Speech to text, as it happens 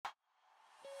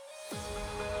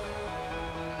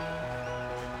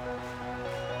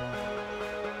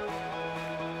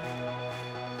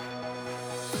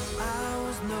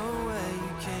no way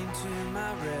you came to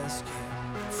my rescue.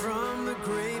 From the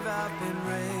grave I've been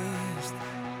raised.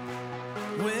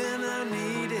 When I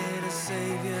needed a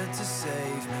savior to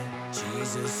save me,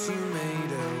 Jesus, you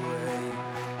made a way.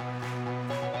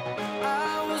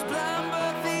 I was blind,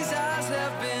 but these eyes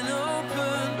have been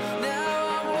opened.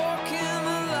 Now I walk in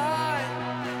the light.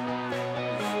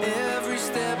 Every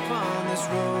step on this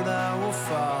road I will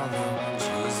follow.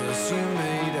 Jesus, you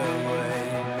made a way.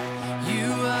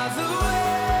 You are the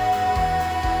way.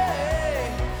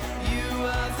 You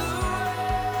are the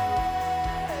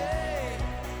way.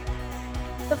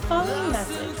 The following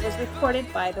message was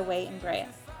recorded by The Way in Brea.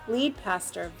 Lead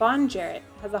pastor Vaughn Jarrett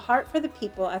has a heart for the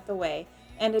people at The Way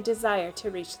and a desire to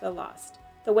reach the lost.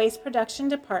 The Way's production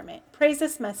department prays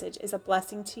this message is a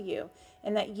blessing to you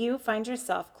and that you find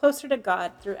yourself closer to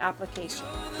God through application.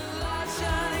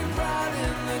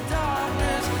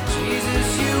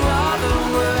 Jesus, you are the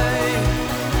way.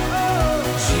 Oh,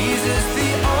 Jesus,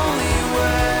 the only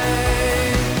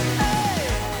way.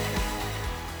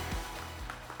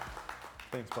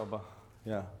 Thanks, Bubba.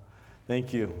 Yeah,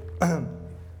 thank you.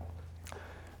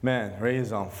 Man, Ray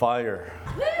is on fire.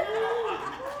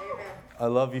 I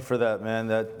love you for that, man.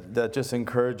 That just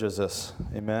encourages us.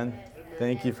 Amen.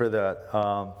 Thank you for that.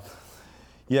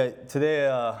 Today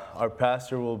our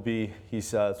pastor will be.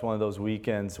 It's one of those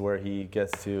weekends where he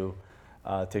gets to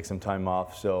take some time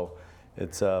off. So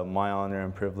it's my honor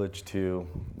and privilege to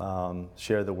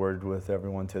share the word with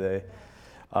everyone today.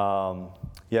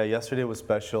 Yesterday was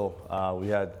special. We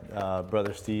had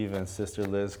Brother Steve and Sister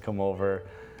Liz come over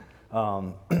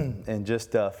and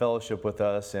just fellowship with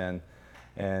us and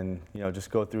just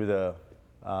go through the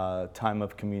time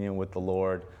of communion with the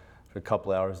Lord for a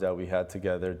couple hours that we had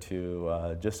together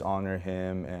to just honor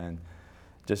Him and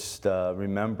just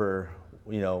remember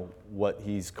what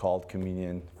He's called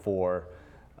communion for,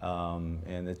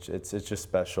 and it's just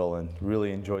special, and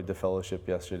really enjoyed the fellowship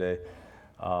yesterday.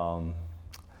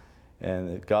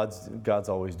 And God's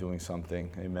always doing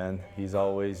something, amen? He's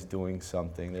always doing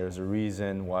something. There's a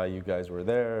reason why you guys were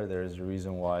there. There's a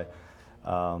reason why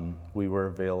we were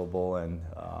available, and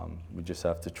we just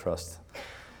have to trust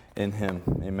in Him,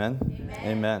 amen?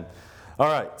 Amen. All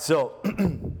right, so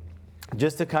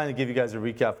just to kind of give you guys a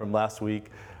recap from last week,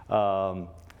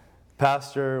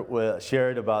 Pastor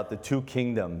shared about the two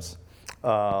kingdoms.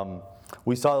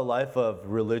 We saw the life of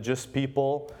religious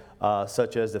people,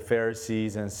 such as the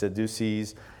Pharisees and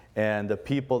Sadducees, and the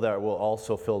people that were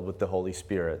also filled with the Holy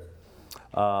Spirit.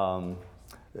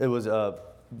 It was a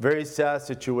very sad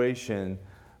situation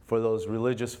for those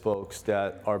religious folks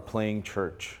that are playing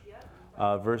church,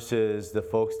 versus the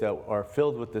folks that are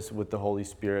filled with the Holy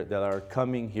Spirit, that are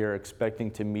coming here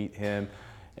expecting to meet Him,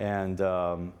 and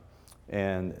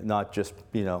not just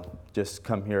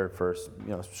come here for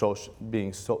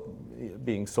being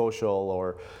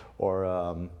social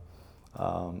or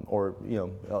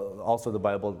also the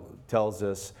Bible tells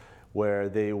us where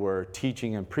they were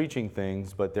teaching and preaching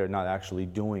things, but they're not actually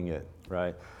doing it,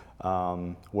 right?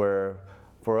 Where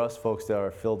for us folks that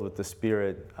are filled with the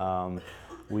Spirit,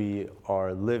 we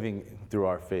are living through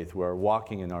our faith. We are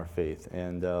walking in our faith,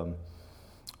 and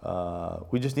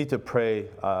we just need to pray.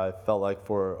 I felt like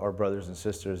for our brothers and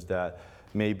sisters that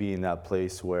may be in that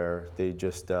place where they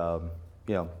just, they're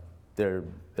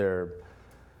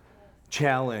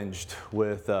challenged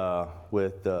with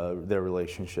their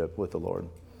relationship with the Lord,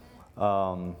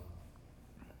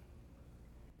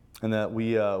 and that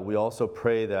we also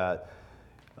pray that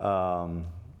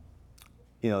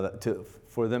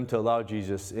for them to allow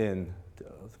Jesus in,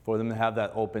 for them to have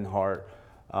that open heart,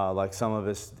 like some of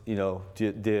us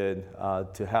did,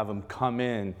 to have Him come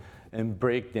in and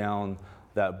break down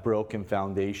that broken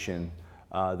foundation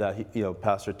that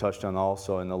Pastor touched on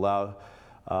also, and allow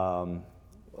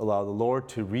the Lord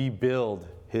to rebuild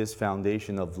His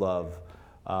foundation of love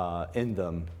in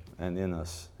them and in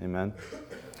us. Amen.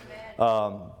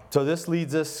 So this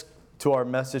leads us to our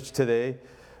message today.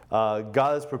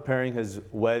 God is preparing His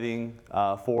wedding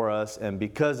for us, and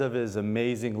because of His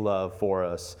amazing love for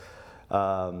us,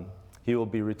 He will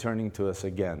be returning to us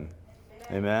again.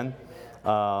 Amen.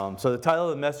 So the title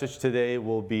of the message today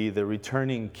will be The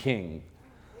Returning King.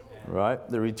 Right?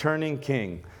 The Returning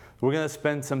King. We're going to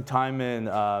spend some time in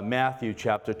Matthew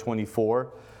chapter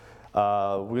 24.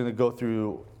 We're going to go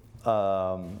through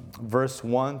verse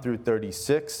 1 through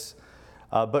 36.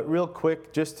 But real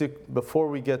quick, before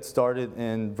we get started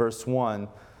in verse 1,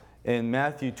 in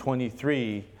Matthew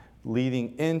 23,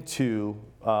 leading into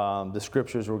the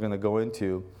scriptures we're going to go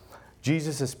into,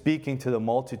 Jesus is speaking to the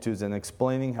multitudes and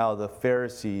explaining how the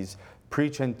Pharisees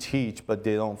preach and teach, but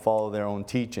they don't follow their own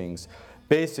teachings.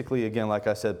 Basically, again, like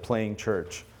I said, playing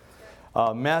church.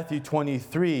 Matthew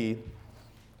 23,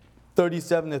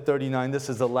 37 to 39, this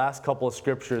is the last couple of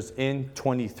scriptures in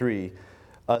 23.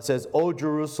 It says, O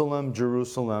Jerusalem,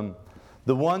 Jerusalem,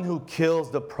 the one who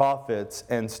kills the prophets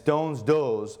and stones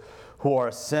those who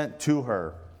are sent to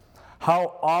her.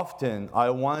 How often I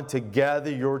wanted to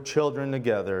gather your children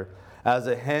together as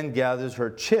a hen gathers her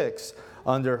chicks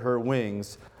under her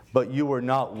wings, but you were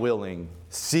not willing.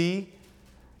 See,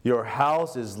 your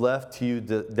house is left to you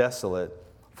desolate.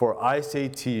 For I say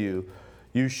to you,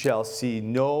 you shall see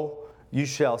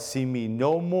me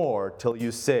no more till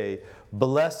you say,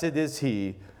 Blessed is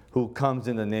he who comes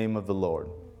in the name of the Lord.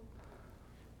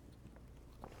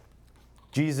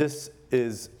 Jesus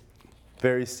is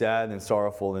very sad and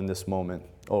sorrowful in this moment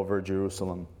over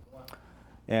Jerusalem.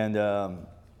 And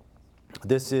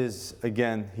this is,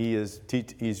 again, he's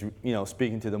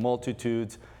speaking to the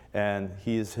multitudes, and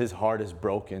his heart is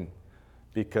broken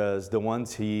because the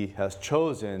ones he has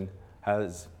chosen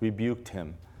has rebuked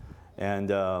him. And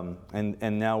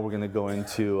now we're going to go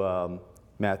into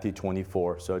Matthew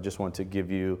 24. So I just want to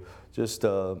give you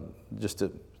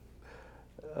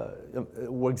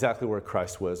exactly where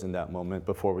Christ was in that moment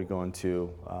before we go into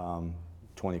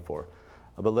 24.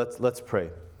 But let's pray.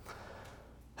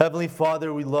 Heavenly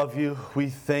Father, we love you. We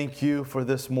thank you for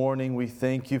this morning. We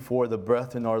thank you for the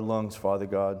breath in our lungs, Father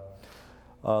God.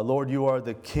 Lord, you are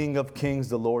the King of kings,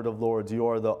 the Lord of lords. You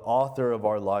are the author of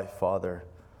our life, Father.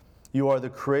 You are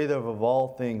the creator of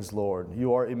all things, Lord.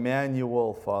 You are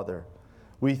Emmanuel, Father.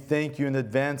 We thank you in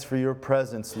advance for your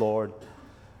presence, Lord.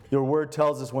 Your word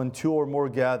tells us when two or more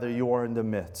gather, you are in the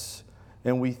midst.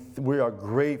 And we are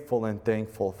grateful and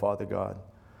thankful, Father God.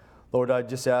 Lord, I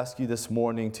just ask you this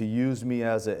morning to use me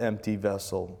as an empty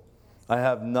vessel. I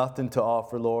have nothing to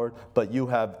offer, Lord, but you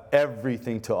have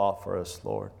everything to offer us,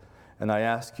 Lord. And I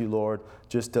ask you, Lord,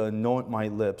 just to anoint my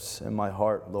lips and my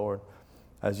heart, Lord,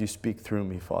 as you speak through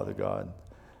me, Father God.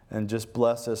 And just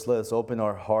bless us. Let us open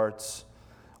our hearts,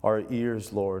 our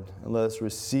ears, Lord, and let us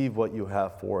receive what you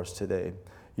have for us today.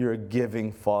 You're a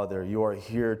giving Father. You are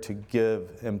here to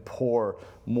give and pour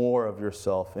more of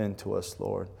yourself into us,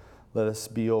 Lord. Let us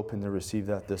be open to receive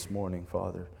that this morning,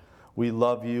 Father. We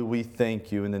love you. We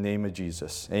thank you in the name of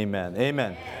Jesus. Amen.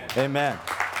 Amen. Amen.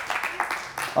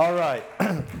 All right.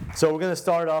 So we're going to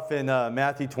start off in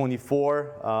Matthew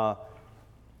 24,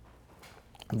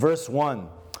 verse 1.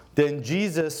 Then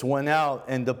Jesus went out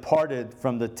and departed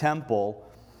from the temple,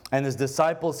 and his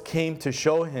disciples came to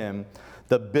show him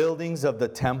the buildings of the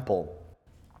temple.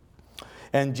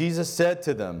 And Jesus said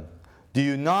to them, Do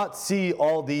you not see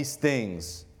all these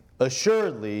things?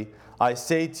 Assuredly, I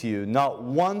say to you, not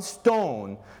one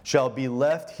stone shall be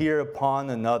left here upon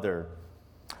another,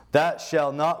 that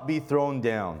shall not be thrown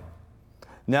down.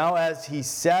 Now as he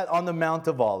sat on the Mount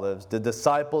of Olives, the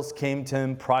disciples came to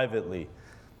him privately,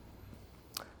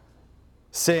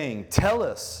 saying, Tell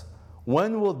us,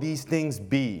 when will these things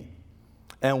be?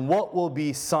 And what will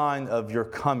be sign of your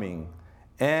coming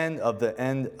and of the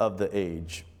end of the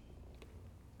age?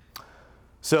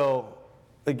 So,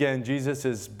 again, Jesus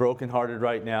is brokenhearted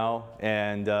right now,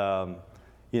 and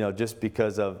just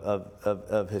because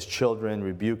of his children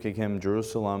rebuking him,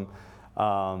 Jerusalem,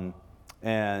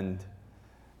 and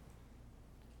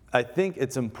I think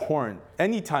it's important.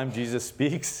 Anytime Jesus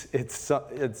speaks, it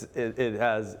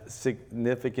has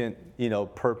significant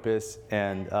purpose,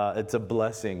 and it's a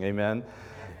blessing. Amen.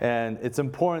 And it's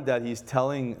important that he's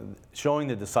showing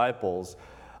the disciples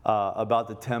about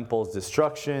the temple's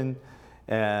destruction,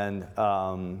 and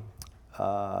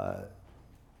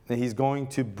he's going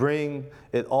to bring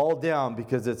it all down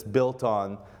because it's built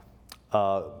on.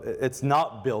 It's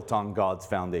not built on God's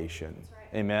foundation.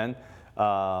 Right. Amen.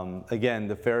 Again,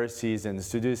 the Pharisees and the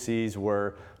Sadducees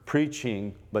were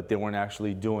preaching, but they weren't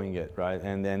actually doing it, right?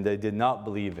 And they did not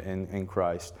believe in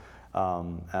Christ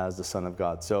as the Son of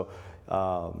God. So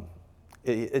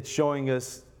it's showing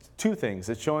us two things.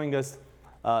 It's showing us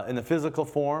in the physical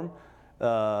form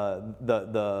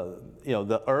the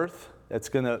earth. It's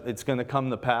gonna come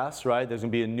to pass, right? There's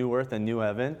gonna be a new earth and new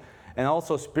heaven, and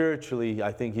also spiritually,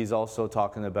 I think he's also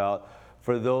talking about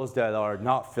for those that are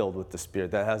not filled with the Spirit,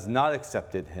 that has not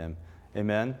accepted Him.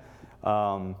 Amen.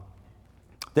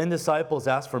 Then disciples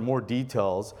asked for more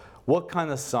details. What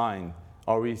kind of sign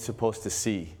are we supposed to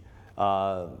see?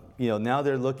 Now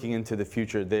they're looking into the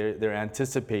future. They're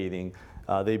anticipating.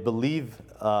 They believe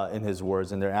in His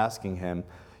words, and they're asking Him,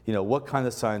 what kind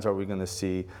of signs are we going to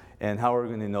see, and how are we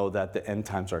going to know that the end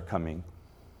times are coming?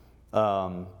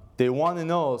 They want to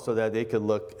know so that they could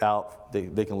look out.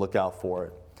 They can look out for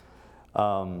it.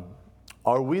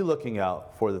 Are we looking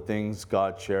out for the things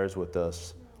God shares with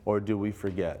us, or do we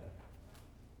forget?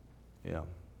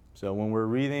 So when we're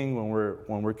reading,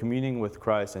 when we're communing with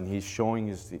Christ and he's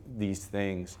showing us these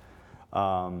things,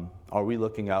 are we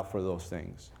looking out for those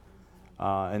things?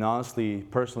 And honestly,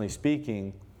 personally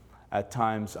speaking, at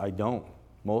times I don't.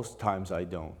 Most times I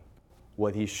don't.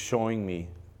 What he's showing me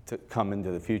to come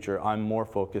into the future, I'm more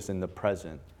focused in the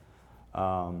present.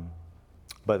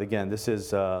 But again, this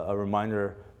is a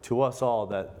reminder to us all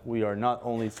that we are not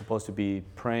only supposed to be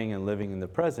praying and living in the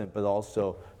present, but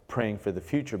also praying for the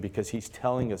future, because he's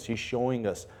telling us, he's showing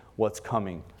us what's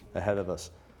coming ahead of us.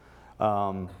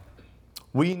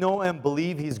 We know and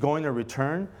believe he's going to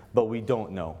return, but we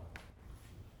don't know.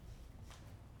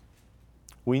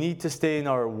 We need to stay in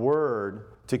our word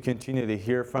to continue to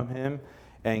hear from him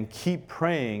and keep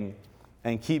praying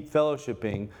and keep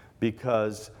fellowshipping,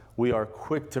 because we are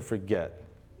quick to forget.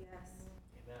 Yes.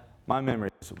 My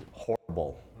memory is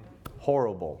horrible.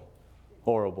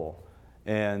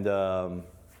 And,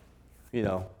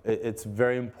 it's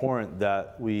very important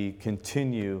that we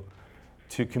continue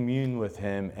to commune with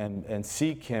him and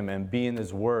seek him and be in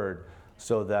his word,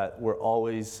 so that we're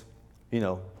always,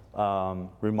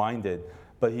 reminded.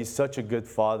 But he's such a good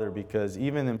father, because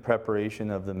even in preparation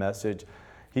of the message,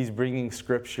 he's bringing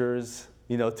scriptures,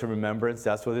 to remembrance.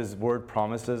 That's what his word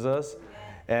promises us.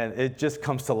 And it just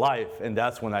comes to life, and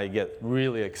that's when I get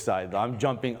really excited. I'm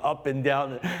jumping up and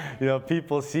down.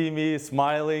 People see me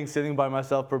smiling, sitting by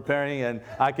myself, preparing, and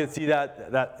I can see that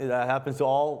happens to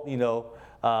all,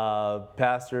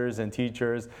 pastors and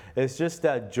teachers. It's just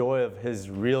that joy of his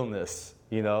realness.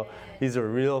 He's a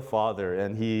real father,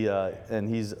 and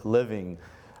he's living.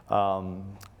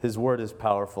 His word is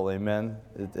powerful. Amen.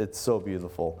 It's so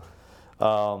beautiful.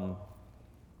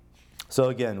 So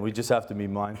again, we just have to be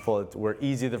mindful. We're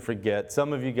easy to forget.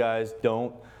 Some of you guys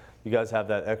don't. You guys have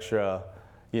that extra,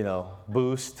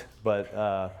 boost.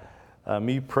 But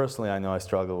me personally, I know I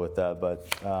struggle with that. But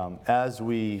as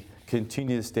we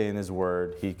continue to stay in his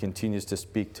word, he continues to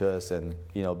speak to us and,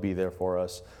 be there for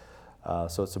us.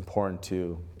 So it's important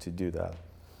to do that.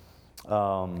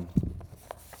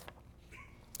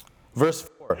 Verse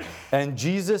 4, and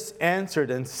Jesus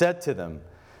answered and said to them,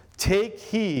 take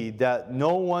heed that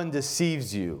no one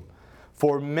deceives you,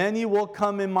 for many will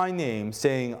come in my name,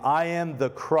 saying, I am the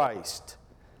Christ,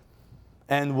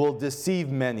 and will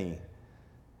deceive many.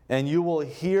 And you will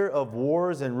hear of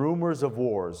wars and rumors of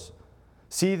wars.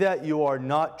 See that you are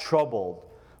not troubled,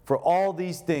 for all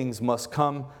these things must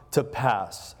come to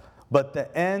pass, but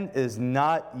the end is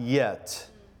not yet.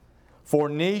 For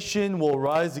nation will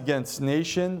rise against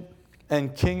nation,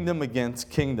 and kingdom against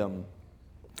kingdom.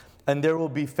 And there will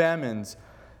be famines,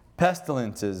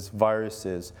 pestilences,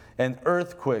 viruses, and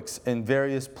earthquakes in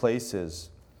various places.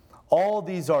 All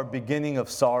these are beginning of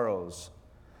sorrows.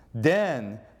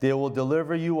 Then they will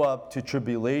deliver you up to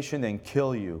tribulation and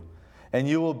kill you, and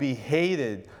you will be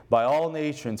hated by all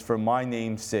nations for my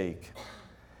name's sake.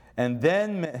 And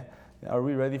then, are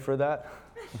we ready for that?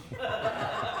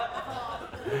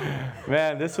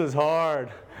 Man, this was hard.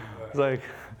 It's like,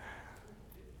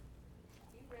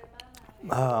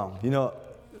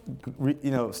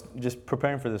 just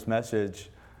preparing for this message,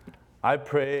 I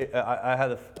pray. I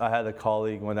had a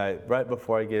colleague right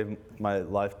before I gave my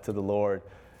life to the Lord.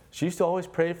 She used to always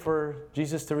pray for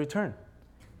Jesus to return.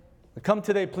 Come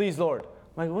today, please, Lord.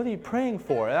 I'm like, what are you praying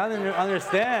for? And I didn't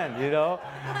understand,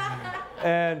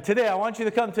 And today, I want you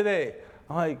to come today.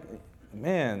 I'm like,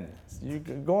 man, you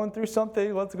going through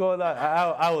something? What's going on?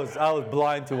 I was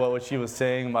blind to what she was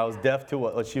saying. I was deaf to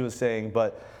what she was saying,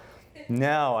 but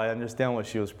now I understand what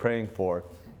she was praying for.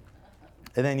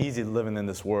 It ain't easy living in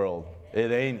this world.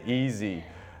 It ain't easy.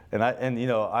 And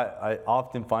I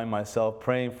often find myself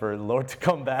praying for the Lord to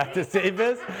come back to save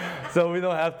us, so we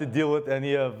don't have to deal with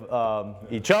any of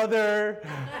each other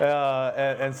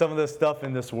and some of the stuff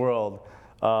in this world.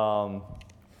 But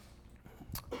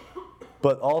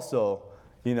also,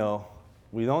 we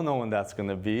don't know when that's going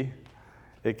to be.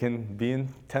 It can be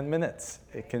in 10 minutes.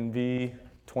 It can be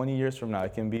 20 years from now.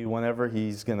 It can be whenever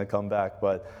he's going to come back.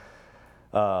 But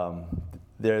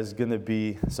there's going to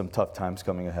be some tough times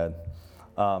coming ahead.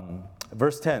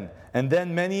 Verse 10, and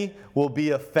then many will be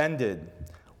offended,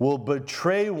 will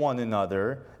betray one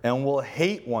another, and will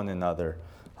hate one another.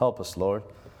 Help us, Lord.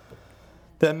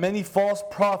 Then many false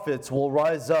prophets will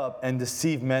rise up and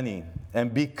deceive many.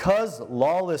 And because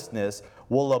lawlessness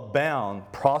will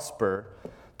abound, prosper,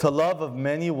 the love of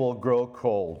many will grow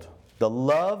cold. The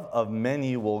love of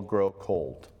many will grow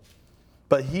cold.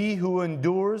 But he who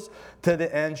endures to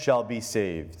the end shall be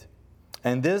saved.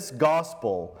 And this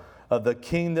gospel of the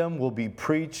kingdom will be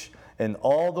preached in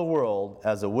all the world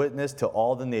as a witness to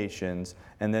all the nations,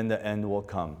 and then the end will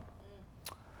come.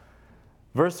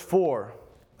 Verse 4,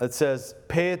 it says,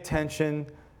 pay attention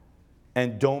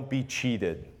and don't be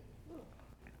cheated.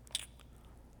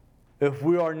 If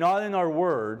we are not in our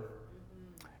word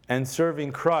and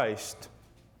serving Christ,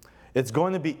 it's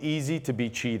going to be easy to be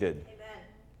cheated.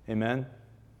 Amen?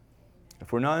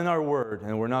 If we're not in our word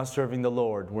and we're not serving the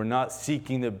Lord, we're not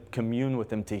seeking to commune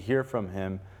with Him, to hear from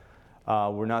Him,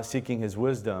 we're not seeking His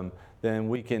wisdom, then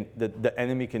the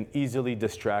enemy can easily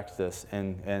distract us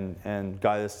and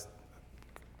guide us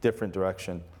different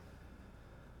direction.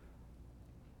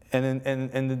 And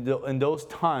in those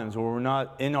times where we're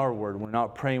not in our word, we're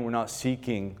not praying, we're not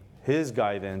seeking His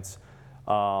guidance,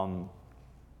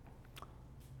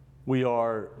 we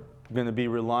are going to be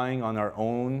relying on our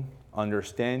own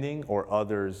understanding or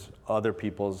other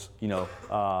people's,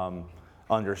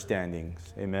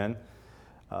 understandings. Amen.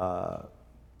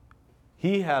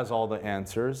 He has all the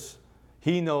answers.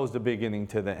 He knows the beginning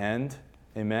to the end.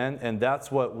 Amen. And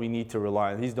that's what we need to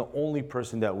rely on. He's the only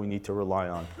person that we need to rely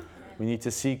on. We need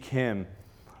to seek Him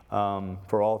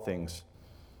for all things.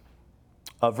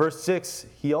 Verse 6,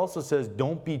 he also says,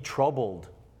 don't be troubled.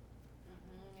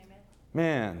 Amen.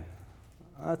 Man,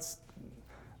 that's,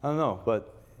 I don't know,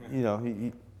 but,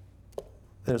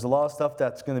 there's a lot of stuff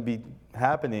that's going to be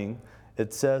happening.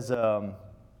 It says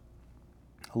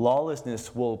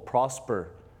lawlessness will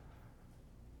prosper.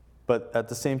 But at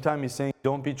the same time, he's saying,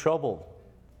 don't be troubled.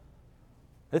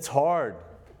 It's hard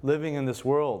living in this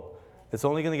world. It's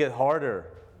only going to get harder,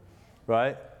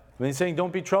 right? But he's saying,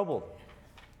 don't be troubled.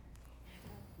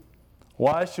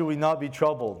 Why should we not be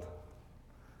troubled?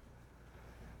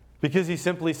 Because he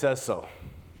simply says so.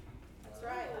 That's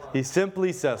right. He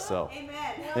simply says so.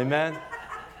 Amen. Amen?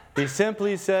 He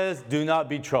simply says, do not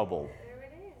be troubled. There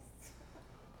it is.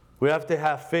 We have to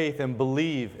have faith and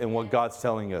believe in what God's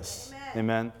telling us.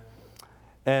 Amen.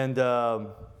 Amen?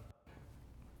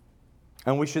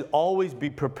 And we should always be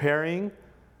preparing.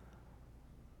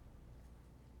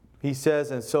 He says,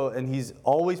 and he's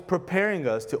always preparing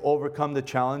us to overcome the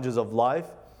challenges of life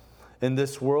in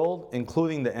this world,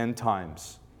 including the end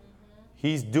times.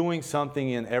 He's doing something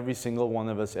in every single one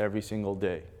of us every single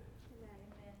day. Amen.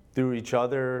 Through each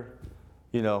other,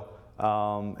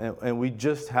 and we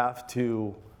just have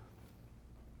to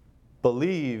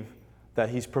believe that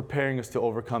He's preparing us to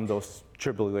overcome those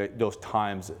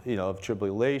times, of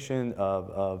tribulation,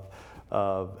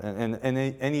 and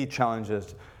any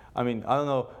challenges. I mean, I don't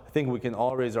know. I think we can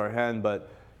all raise our hand,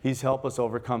 but He's helped us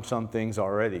overcome some things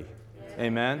already. Yeah.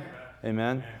 Amen.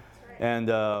 Amen. And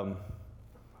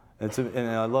and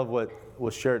I love what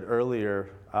was shared earlier,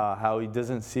 how He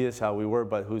doesn't see us how we were,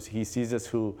 but He sees us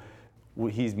who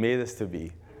He's made us to be.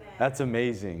 Amen. That's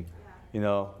amazing.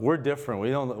 Yeah. We're different. We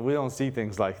don't see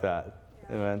things like that.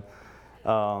 Yeah.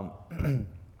 Amen.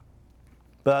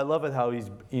 But I love it how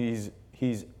He's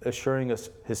assuring us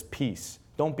His peace.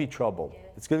 Don't be troubled.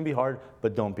 It's going to be hard,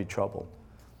 but don't be troubled.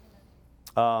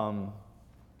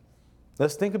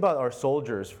 Let's think about our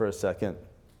soldiers for a second.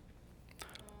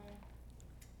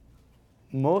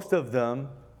 Most of them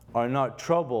are not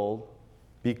troubled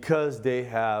because they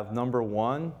have, number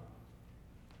one,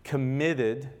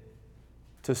 committed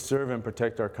to serve and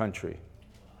protect our country.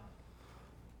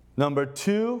 Number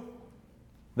two,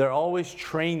 they're always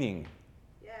training.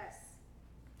 Yes.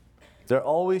 They're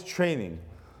always training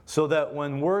so that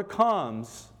when word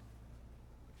comes,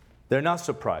 they're not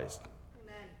surprised.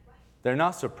 Amen. They're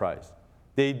not surprised.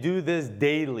 They do this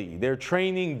daily. They're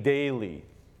training daily.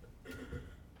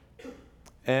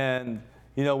 And,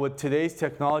 with today's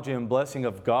technology and blessing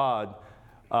of God,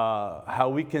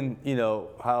 how we can,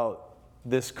 how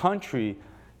this country,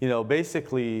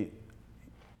 basically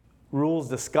rules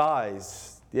the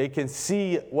skies. They can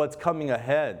see what's coming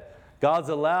ahead. God's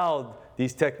allowed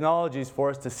these technologies for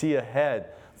us to see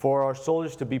ahead, for our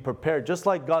soldiers to be prepared. Just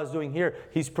like God's doing here,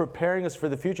 He's preparing us for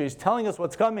the future. He's telling us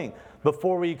what's coming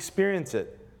before we experience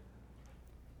it.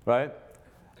 Right?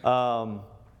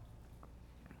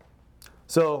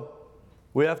 So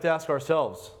we have to ask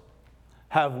ourselves,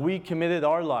 have we committed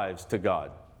our lives to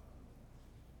God?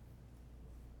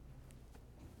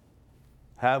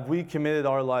 Have we committed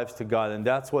our lives to God? And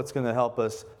that's what's going to help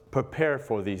us prepare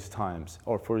for these times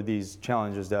or for these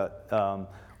challenges that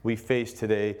we face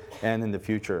today and in the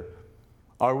future.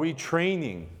 Are we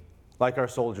training like our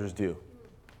soldiers do?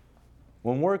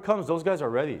 When word comes, those guys are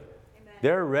ready. Amen.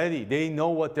 They're ready. They know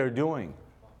what they're doing.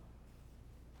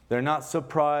 They're not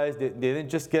surprised. They didn't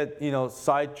just get,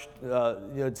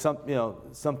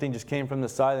 something just came from the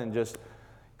side and just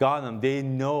got them. They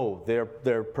know.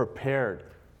 They're prepared.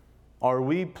 Are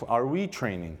we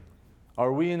training?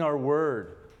 Are we in our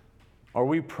word? Are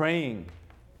we praying?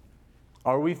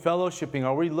 Are we fellowshipping?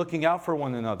 Are we looking out for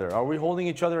one another? Are we holding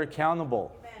each other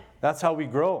accountable? That's how we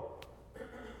grow.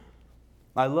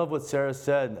 I love what Sarah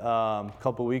said a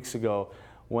couple weeks ago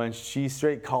when she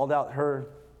straight called out her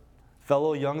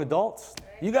fellow young adults.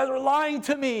 You guys were lying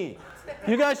to me.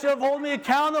 You guys should have held me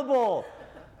accountable.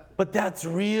 But that's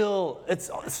real. It's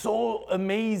so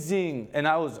amazing. And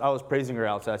I was praising her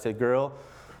outside. I said, girl,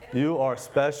 you are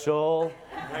special.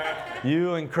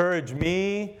 You encourage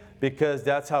me because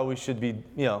that's how we should be,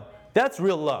 that's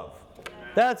real love.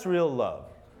 That's real love.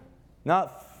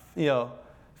 Not,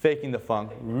 faking the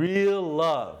funk. Real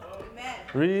love. Amen.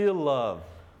 Real love.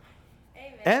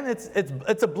 Amen. And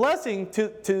it's a blessing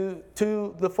to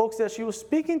the folks that she was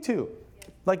speaking to. Yes.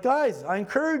 Like, guys, I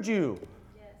encourage you.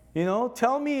 Yes.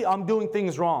 Tell me I'm doing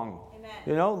things wrong.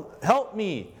 Amen. Help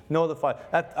me know the fight.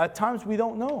 At times we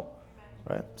don't know,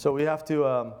 right? So we have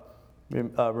to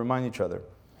remind each other.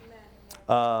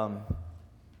 Amen.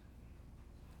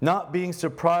 Not being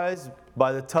surprised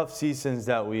by the tough seasons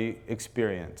that we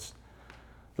experience.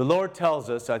 The Lord tells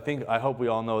us, I hope we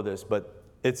all know this, but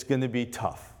it's going to be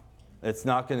tough. It's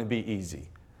not going to be easy.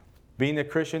 Being a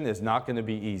Christian is not going to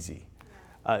be easy.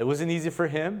 It wasn't easy for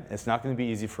him. It's not going to be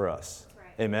easy for us.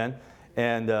 Right. Amen.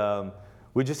 And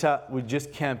we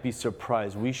just can't be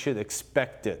surprised. We should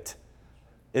expect it.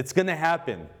 It's going to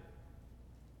happen.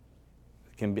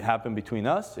 It can happen between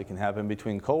us. It can happen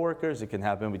between coworkers. It can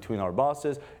happen between our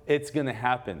bosses. It's going to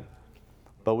happen.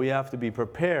 But we have to be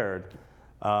prepared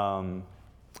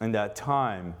in that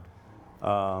time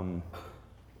to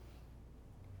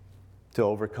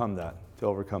overcome that.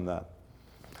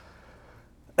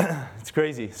 It's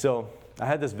crazy. So I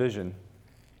had this vision.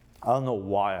 I don't know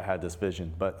why I had this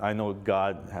vision, but I know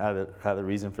God had a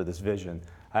reason for this vision.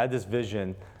 I had this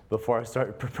vision before I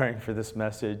started preparing for this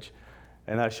message,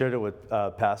 and I shared it with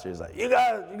pastors. Like, you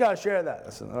gotta share that. I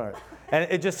said, all right. And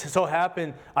it just so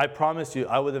happened. I promise you,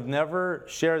 I would have never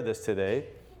shared this today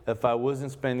if I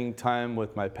wasn't spending time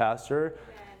with my pastor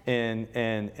and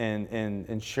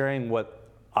sharing what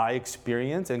I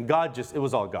experienced. And it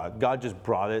was all God. God just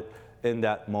brought it in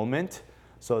that moment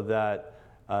so that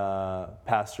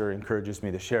pastor encourages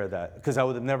me to share that. Because I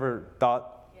would have never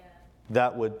thought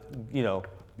that would,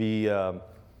 be,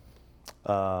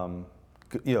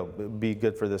 be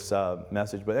good for this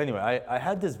message. But anyway, I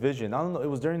had this vision. I don't know, it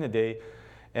was during the day.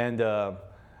 And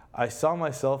I saw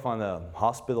myself on a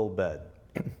hospital bed.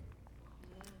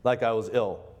 Like I was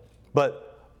ill.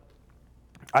 But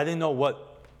I didn't know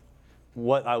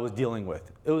what I was dealing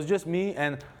with. It was just me,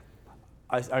 and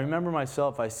I remember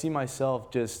I see myself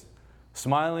just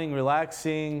smiling,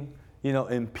 relaxing,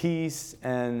 in peace,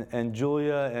 and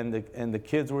Julia and the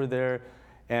kids were there.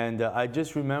 And I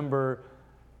just remember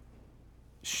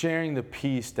sharing the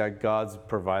peace that God's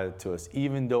provided to us,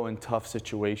 even though in tough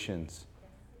situations.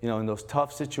 In those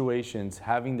tough situations,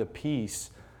 having the peace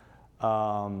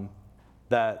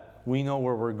that we know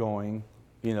where we're going,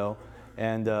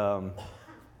 and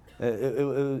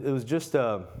it was just,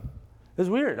 it was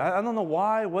weird. I don't know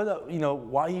why,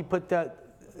 why he put that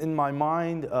in my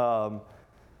mind,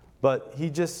 but he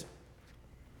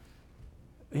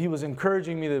was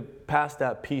encouraging me to pass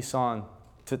that peace on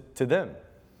to them.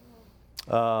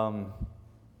 And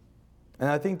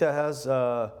I think that has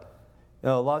a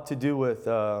lot to do with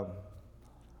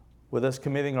us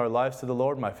committing our lives to the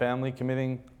Lord, my family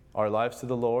committing our lives to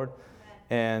the Lord,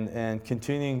 and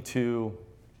continuing to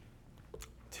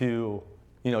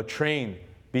train,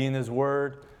 be in His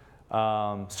Word,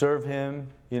 serve Him,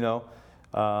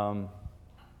 But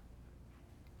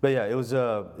yeah, it was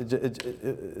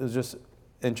just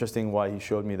interesting why He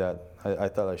showed me that. I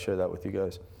thought I'd share that with you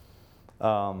guys.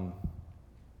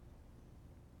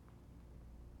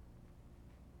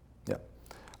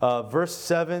 Verse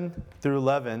 7 through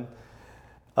 11.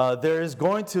 There is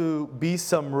going to be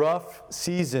some rough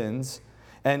seasons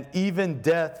and even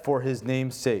death for His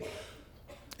name's sake.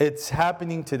 It's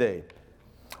happening today.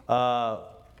 I'll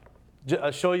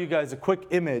show you guys a quick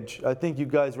image. I think you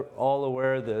guys are all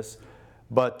aware of this.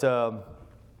 But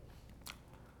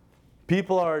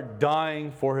people are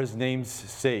dying for His name's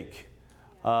sake.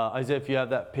 Isaiah, if you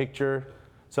have that picture.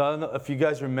 So I don't know if you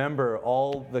guys remember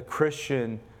all the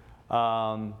Christian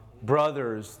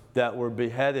brothers that were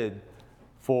beheaded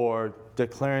for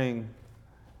declaring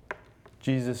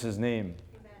Jesus' name.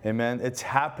 Amen. It's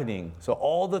happening. So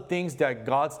all the things that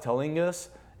God's telling us,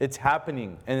 it's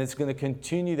happening. And it's going to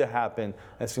continue to happen.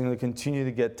 It's going to continue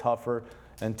to get tougher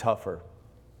and tougher.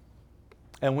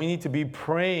 And we need to be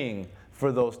praying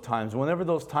for those times. Whenever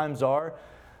those times are,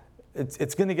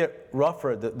 it's going to get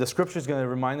rougher. The scripture is going to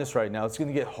remind us right now. It's going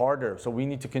to get harder. So we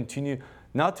need to continue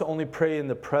not to only pray in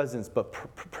the presence, but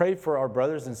pray for our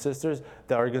brothers and sisters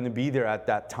that are going to be there at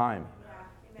that time.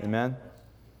 Yeah. Amen?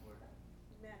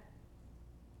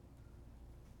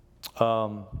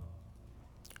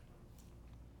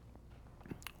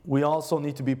 We also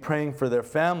need to be praying for their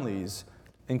families,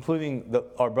 including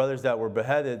our brothers that were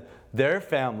beheaded, their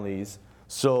families,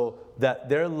 so that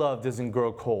their love doesn't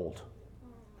grow cold.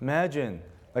 Imagine,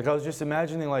 like I was just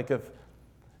imagining, like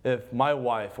if my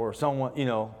wife or someone,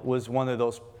 was one of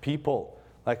those people,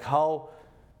 like how,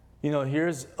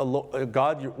 here's a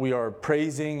God we are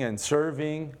praising and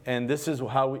serving, and this is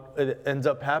how it ends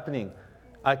up happening.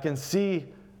 I can see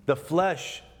the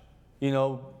flesh,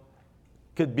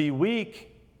 could be weak,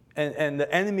 and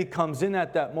the enemy comes in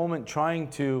at that moment trying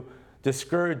to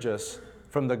discourage us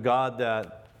from the God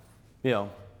that,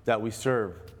 that we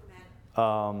serve.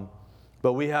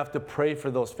 But we have to pray for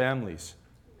those families.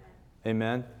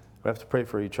 Amen. We have to pray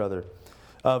for each other.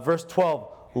 Verse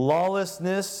 12,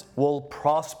 lawlessness will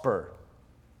prosper.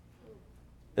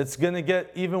 It's going to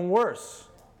get even worse.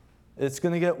 It's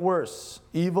going to get worse.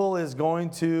 Evil is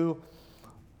going to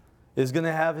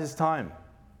have his time.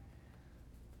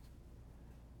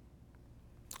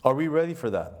 Are we ready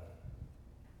for that?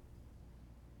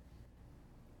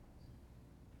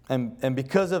 And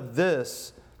because of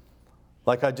this,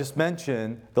 like I just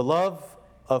mentioned, the love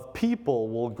of people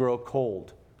will grow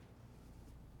cold.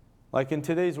 Like in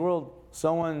today's world,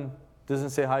 someone doesn't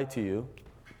say hi to you,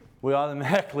 we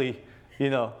automatically,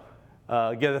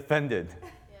 get offended,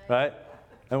 right?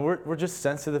 And we're just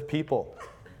sensitive people,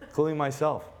 including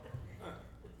myself,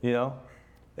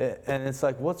 And it's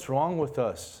like, what's wrong with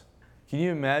us? Can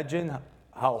you imagine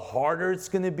how harder it's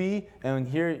going to be? And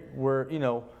here we're,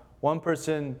 one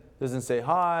person doesn't say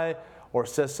hi or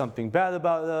says something bad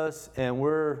about us, and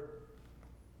we're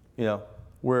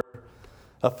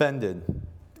offended.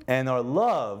 And our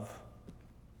love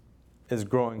is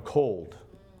growing cold.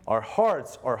 Our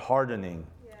hearts are hardening.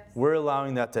 Yes. We're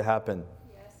allowing that to happen.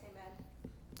 Yes, amen.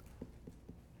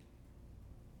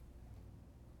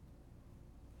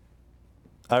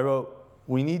 I wrote,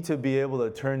 we need to be able to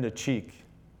turn the cheek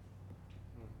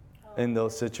in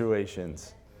those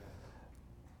situations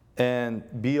and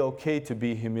be okay to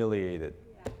be humiliated.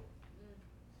 Yeah.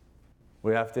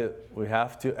 We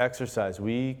have to exercise.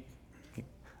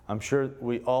 I'm sure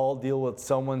we all deal with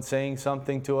someone saying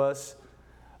something to us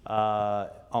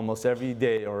almost every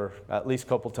day or at least a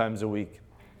couple times a week.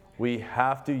 We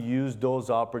have to use those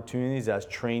opportunities as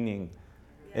training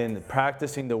in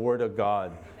practicing the Word of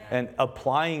God and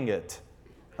applying it.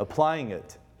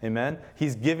 Amen?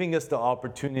 He's giving us the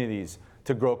opportunities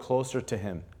to grow closer to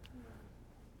Him.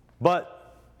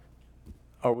 But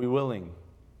are we willing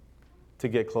to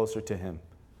get closer to Him?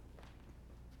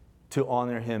 To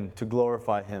honor Him, to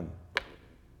glorify Him?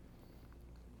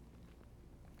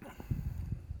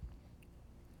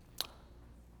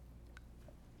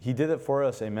 He did it for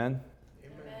us, amen?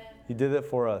 Amen. He did it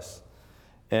for us.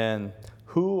 And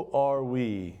who are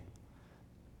we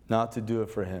not to do it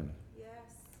for Him? Yes.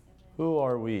 Who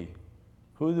are we?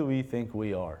 Who do we think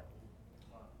we are?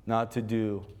 Not to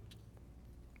do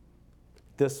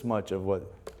this much of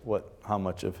how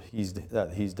much of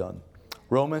that He's done.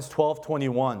 Romans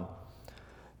 12:21.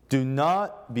 Do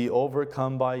not be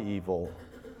overcome by evil,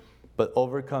 but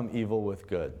overcome evil with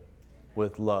good,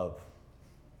 with love.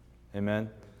 Amen?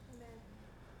 Amen.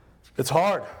 It's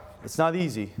hard. It's not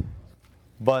easy.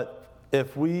 But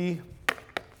if we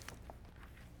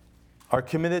are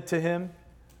committed to Him,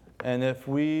 and if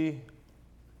we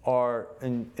are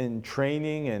in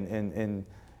training and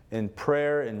in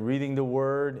prayer and reading the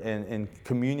Word and in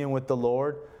communion with the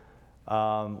Lord,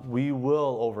 we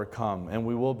will overcome and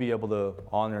we will be able to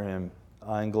honor Him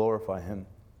and glorify Him.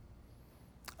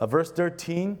 Verse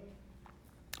 13,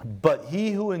 but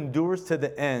he who endures to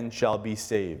the end shall be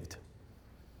saved.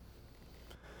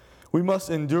 We must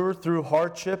endure through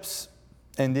hardships,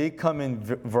 and they come in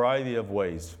a variety of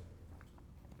ways.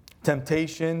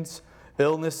 Temptations,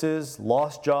 illnesses,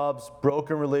 lost jobs,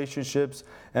 broken relationships,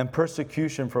 and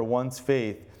persecution for one's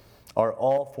faith are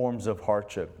all forms of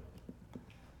hardship.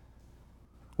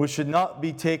 We should not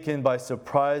be taken by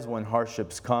surprise when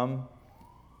hardships come.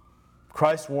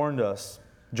 Christ warned us,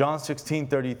 John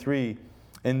 16:33,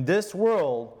 in this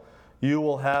world you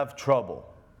will have trouble.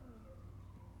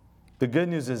 The good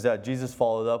news is that Jesus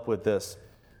followed up with this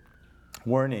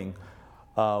warning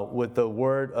with the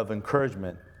word of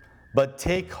encouragement. But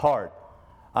take heart,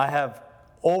 I have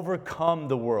overcome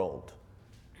the world.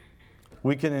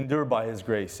 We can endure by His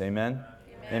grace. Amen?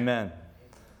 Amen.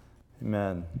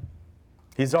 Amen.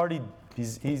 He's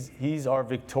our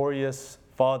victorious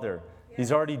Father.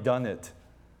 He's already done it.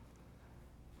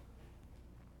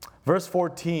 Verse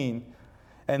 14,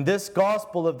 and this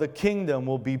gospel of the kingdom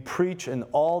will be preached in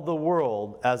all the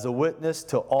world as a witness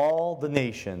to all the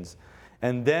nations,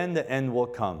 and then the end will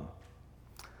come.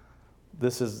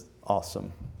 this is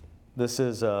awesome. This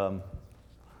is the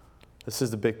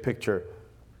big picture.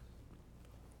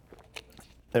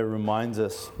 It reminds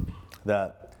us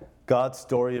that God's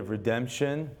story of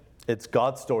redemption, it's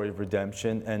God's story of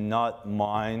redemption and not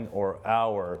mine or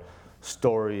our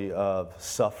story of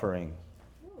suffering.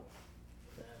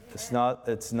 It's not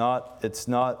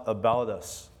about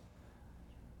us.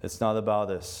 It's not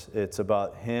about us. It's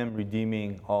about Him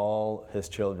redeeming all His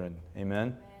children.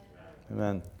 Amen?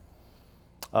 Amen.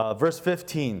 Verse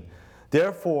 15.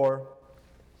 Therefore,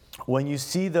 when you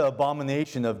see the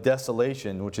abomination of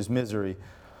desolation, which is misery,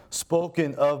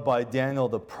 spoken of by Daniel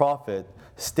the prophet,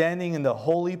 standing in the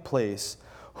holy place,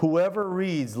 whoever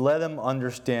reads, let him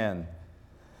understand.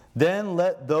 Then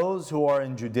let those who are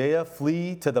in Judea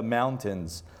flee to the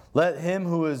mountains. Let him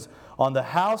who is on the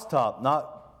housetop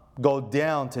not go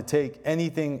down to take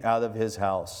anything out of his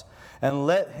house. And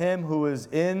let him who is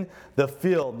in the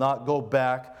field not go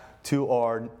back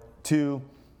to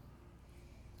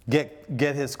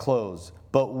get his clothes.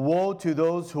 But woe to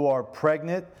those who are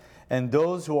pregnant and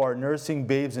those who are nursing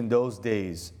babes in those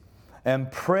days. And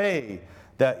pray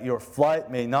that your flight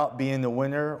may not be in the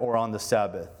winter or on the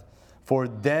Sabbath. For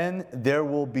then there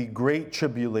will be great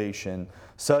tribulation,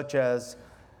 such as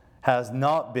has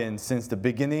not been since the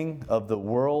beginning of the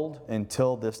world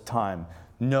until this time.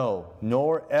 No,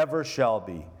 nor ever shall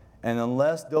be. And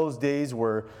unless those days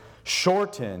were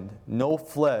shortened, no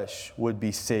flesh would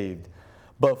be saved.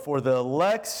 But for the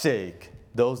elect's sake,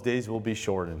 those days will be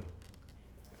shortened.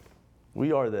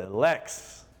 We are the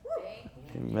elects.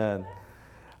 Amen.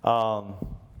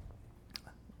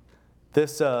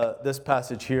 This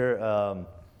passage here,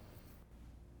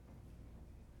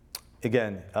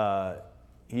 again,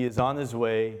 he is on his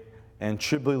way, and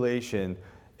tribulation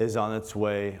is on its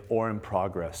way or in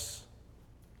progress.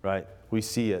 Right? We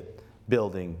see it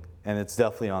building, and it's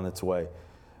definitely on its way.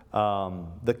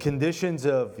 The conditions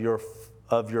of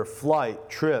your flight,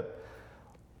 trip,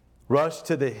 rush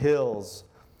to the hills,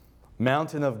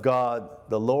 mountain of God,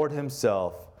 the Lord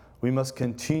Himself, we must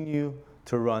continue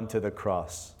to run to the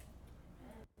cross.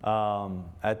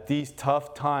 At these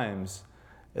tough times,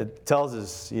 it tells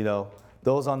us,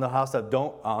 those on the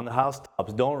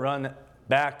housetops don't run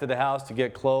back to the house to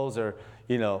get clothes, or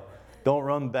don't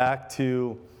run back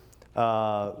to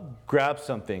grab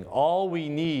something. All we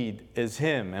need is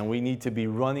Him, and we need to be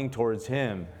running towards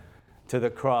Him to the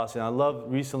cross. And I love,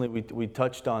 recently we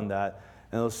touched on that,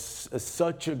 and it was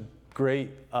such a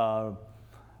great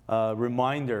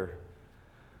reminder.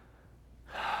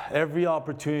 Every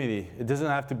opportunity, it doesn't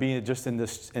have to be just in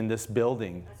this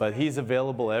building, but He's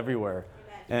available everywhere.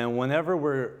 And whenever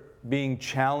we're being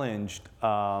challenged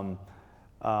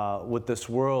with this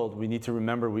world, we need to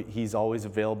remember He's always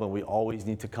available. We always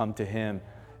need to come to Him,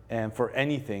 and for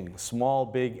anything, small,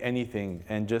 big, anything,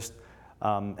 and just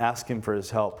ask Him for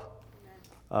His help.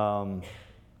 But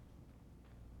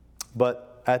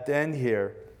at the end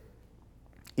here,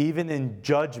 even in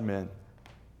judgment,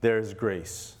 there's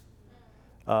grace.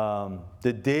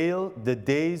 The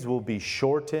days will be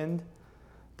shortened.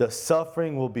 The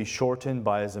suffering will be shortened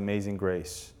by His amazing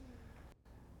grace.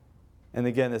 And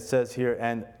again, it says here,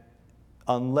 and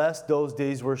unless those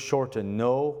days were shortened,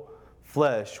 no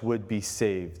flesh would be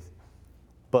saved.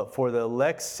 But for the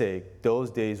elect's sake, those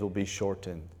days will be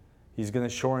shortened. He's going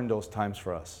to shorten those times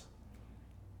for us.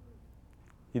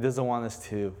 He doesn't want us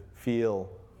to feel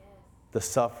the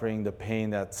suffering, the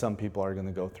pain that some people are going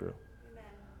to go through.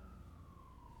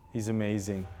 He's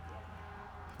amazing.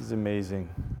 He's amazing.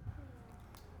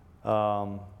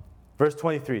 Verse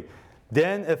 23.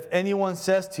 Then if anyone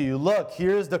says to you, look,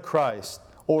 here is the Christ,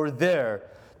 or there,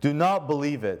 do not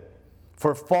believe it.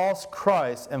 For false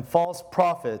Christs and false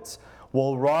prophets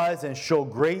will rise and show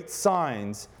great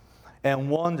signs and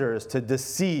wonders to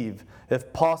deceive,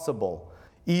 if possible,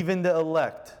 even the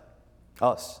elect,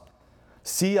 us.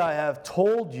 See, I have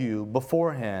told you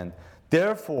beforehand.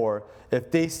 Therefore, if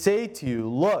they say to you,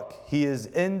 look, he is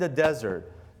in the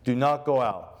desert, do not go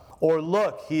out. Or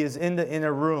look, he is in the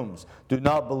inner rooms, do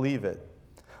not believe it.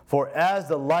 For as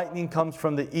the lightning comes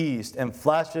from the east and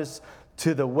flashes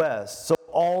to the west, so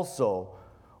also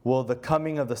will the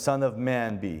coming of the Son of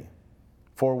Man be.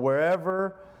 For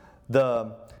wherever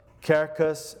the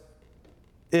carcass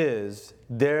is,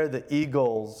 there the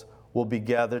eagles will be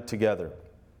gathered together.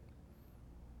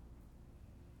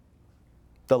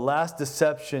 The last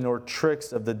deception or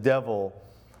tricks of the devil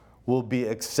will be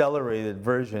accelerated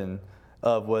version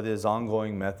of what his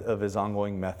ongoing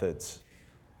methods.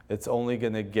 It's only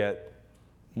going to get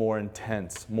more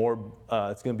intense, it's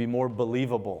going to be more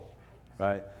believable,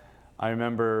 right? I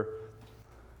remember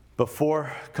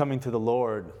before coming to the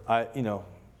Lord, I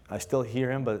still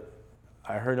hear Him, but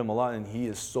I heard him a lot, and he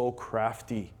is so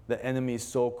crafty. The enemy is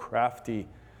so crafty.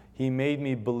 He made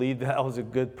me believe that I was a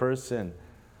good person.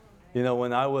 You know,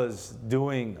 when I was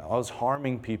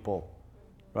harming people,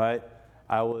 right?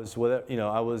 I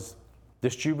was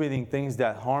distributing things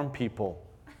that harm people.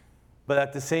 But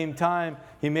at the same time,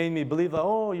 he made me believe, like,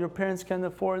 oh, your parents can't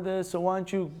afford this, so why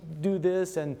don't you do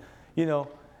this, and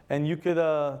and you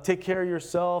could take care of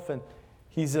yourself. And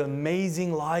he's an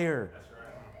amazing liar. That's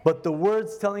right. But the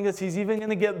Word's telling us he's even going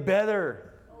to get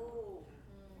better.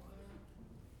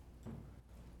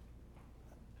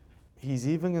 He's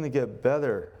even going to get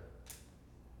better.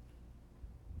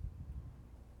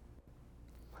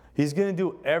 He's going to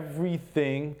do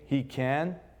everything he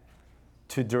can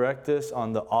to direct us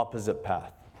on the opposite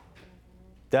path.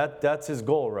 That's his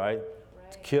goal, right?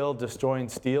 To kill, destroy,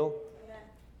 and steal. Yeah.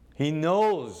 He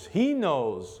knows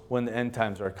when the end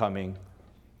times are coming.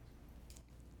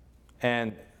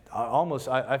 And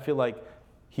I feel like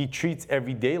he treats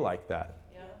every day like that.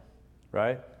 Yeah.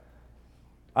 Right?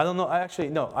 I don't know. I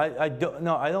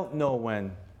don't know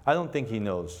when. I don't think he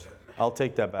knows. I'll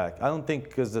take that back. I don't think,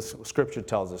 because the scripture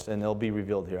tells us, and it'll be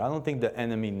revealed here, I don't think the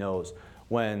enemy knows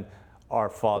when our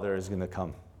Father is going to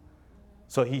come.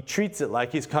 So he treats it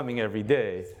like he's coming every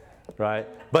day, right?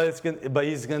 But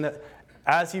he's going to,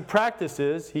 as he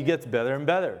practices, he gets better and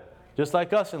better. Just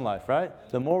like us in life, right?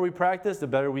 The more we practice, the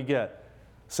better we get.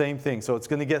 Same thing. So it's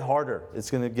going to get harder. It's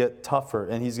going to get tougher,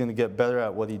 and he's going to get better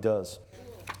at what he does.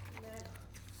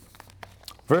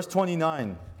 Verse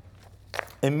 29.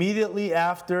 Immediately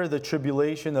after the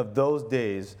tribulation of those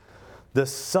days, the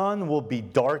sun will be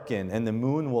darkened, and the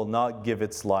moon will not give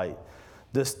its light.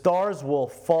 The stars will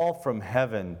fall from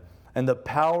heaven, and the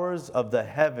powers of the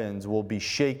heavens will be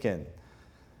shaken.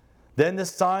 Then the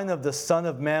sign of the Son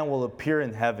of Man will appear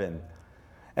in heaven,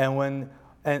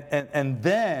 and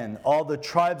then all the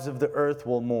tribes of the earth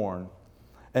will mourn,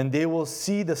 and they will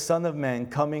see the Son of Man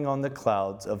coming on the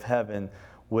clouds of heaven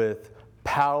with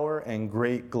power and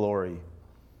great glory.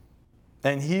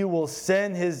 And he will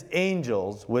send his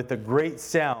angels with a great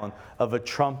sound of a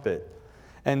trumpet,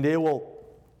 and they will,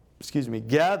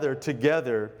 gather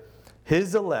together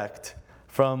his elect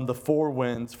from the four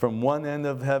winds, from one end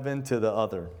of heaven to the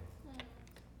other.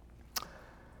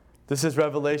 This is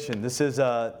Revelation. This is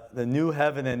the new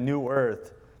heaven and new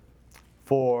earth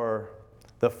for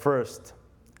the first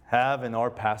have and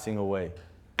are passing away.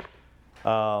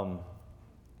 So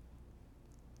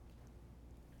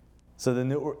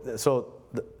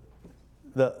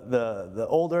the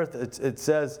old earth, it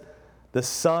says the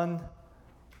sun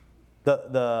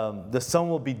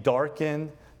will be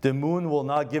darkened, the moon will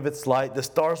not give its light, the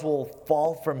stars will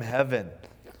fall from heaven.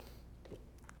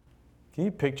 Can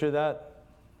you picture that?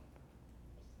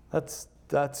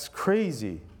 That's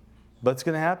crazy, but it's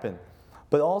going to happen.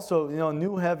 But also,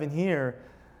 new heaven here,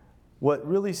 what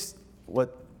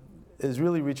is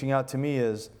really reaching out to me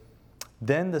is,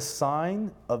 then the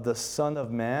sign of the Son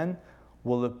of Man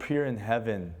will appear in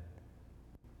heaven.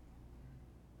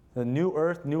 The new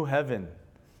earth, new heaven.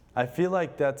 I feel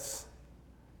like that's,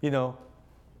 the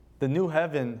new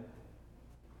heaven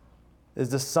is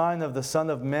the sign of the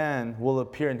Son of Man will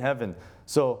appear in heaven.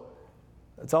 So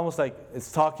it's almost like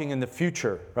it's talking in the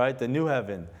future, right? The new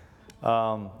heaven.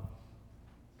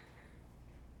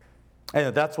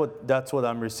 Anyway, that's what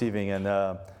I'm receiving. And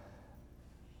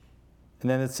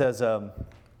then it says,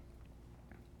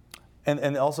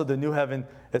 and also the new heaven,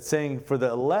 it's saying for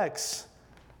the elects,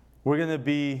 we're going to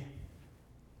be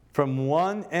from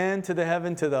one end to the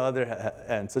heaven to the other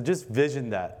end. So just vision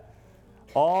that.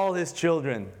 All his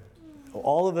children,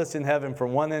 all of us in heaven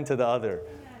from one end to the other.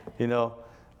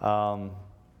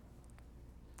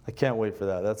 I can't wait for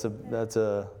that. That's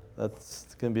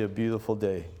going to be a beautiful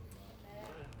day.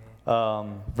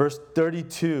 Verse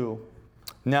 32,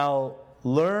 now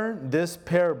learn this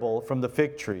parable from the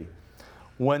fig tree.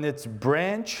 When its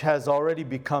branch has already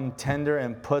become tender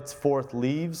and puts forth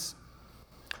leaves,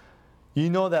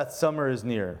 you know that summer is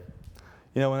near.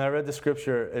 When I read the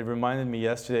scripture, it reminded me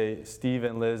yesterday, Steve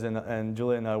and Liz and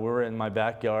Julia and I, we were in my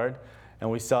backyard,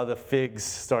 and we saw the figs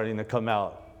starting to come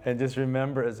out. And just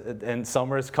remember, and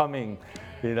summer is coming,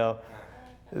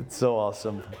 It's so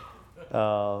awesome.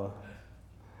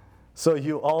 So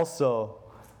you also,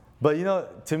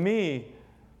 but to me,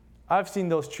 I've seen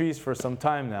those trees for some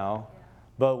time now,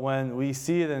 but when we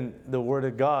see it in the Word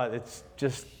of God, it's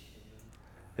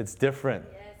different.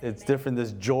 It's different.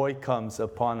 This joy comes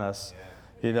upon us,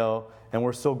 and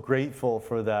we're so grateful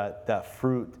for that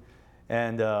fruit.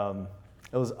 And I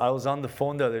was on the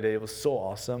phone the other day. It was so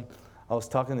awesome. I was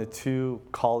talking to two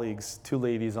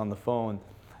ladies on the phone,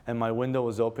 and my window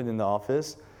was open in the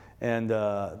office, and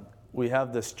we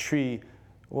have this tree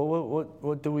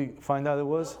what do we find out it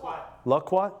was?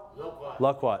 Loquat?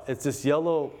 Loquat. It's this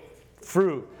yellow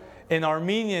fruit. In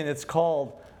Armenian, it's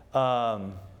called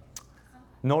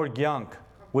Norgyank,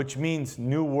 which means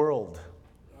new world.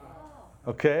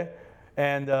 Okay?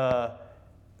 And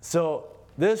so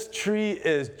this tree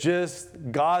is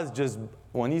God's just,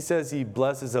 when he says he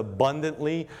blesses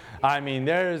abundantly, I mean,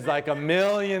 there's like a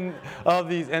million of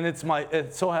these, and it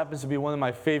so happens to be one of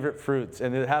my favorite fruits,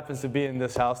 and it happens to be in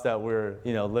this house that we're,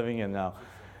 living in now.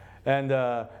 And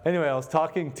anyway, I was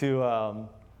talking to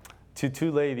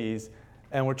two ladies,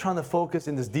 and we're trying to focus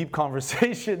in this deep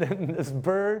conversation, and this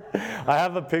bird, I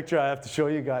have a picture I have to show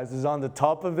you guys, is on the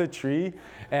top of the tree,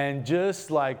 and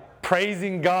just like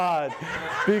praising God,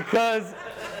 because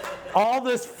all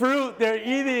this fruit they're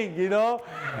eating,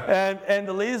 and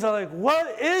the ladies are like,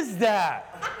 what is that?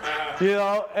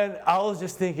 And I was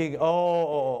just thinking,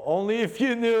 oh, only if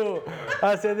you knew.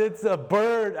 I said, it's a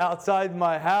bird outside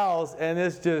my house, and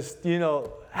it's just,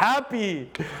 happy,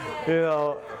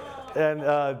 and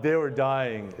they were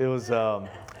dying. It was,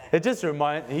 he just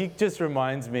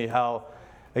reminds me how,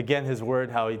 again, his word,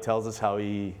 how he tells us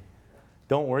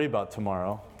don't worry about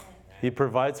tomorrow. He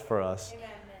provides for us.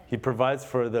 He provides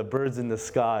for the birds in the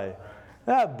sky.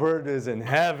 That bird is in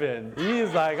heaven.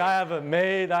 He's like, I have a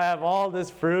maid. I have all this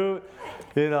fruit,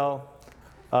 Anyway,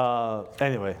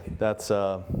 that's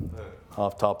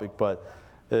off topic, but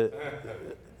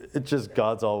it's just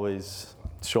God's always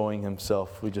showing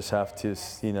himself. We just have to,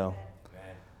 see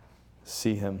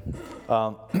him.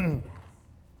 I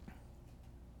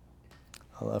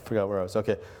forgot where I was.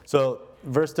 Okay, so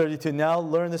verse 32, now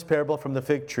learn this parable from the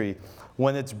fig tree.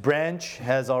 When its branch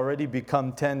has already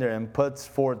become tender and puts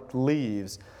forth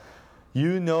leaves,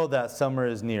 you know that summer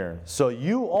is near. So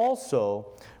you also,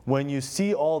 when you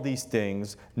see all these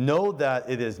things, know that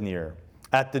it is near,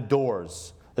 at the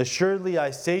doors. Assuredly I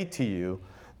say to you,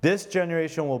 this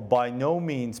generation will by no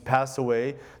means pass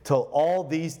away till all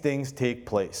these things take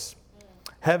place.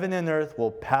 Heaven and earth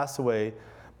will pass away,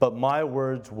 but my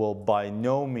words will by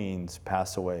no means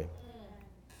pass away.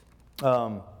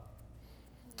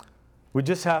 We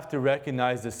just have to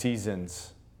recognize the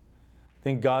seasons. I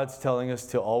think God's telling us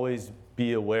to always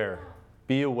be aware.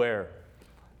 Be aware,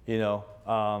 and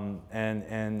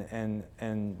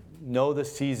know the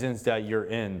seasons that you're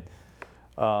in,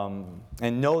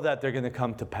 and know that they're going to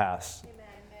come to pass.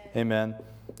 Amen.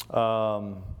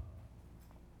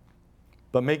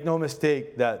 But make no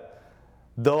mistake that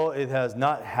though it has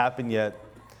not happened yet,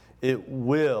 it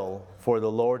will, for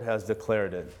the Lord has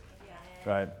declared it.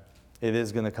 Right? It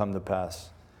is going to come to pass.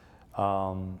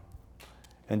 And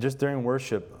just during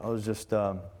worship, I was just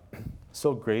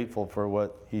so grateful for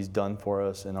what he's done for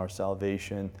us in our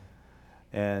salvation.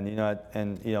 And,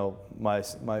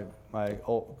 my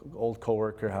old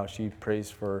coworker, how she prays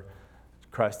for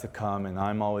Christ to come, and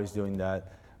I'm always doing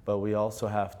that. But we also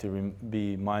have to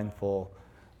be mindful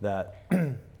that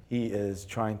he is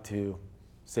trying to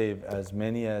save as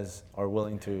many as are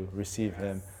willing to receive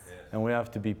him. And we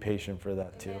have to be patient for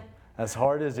that too. As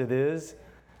hard as it is,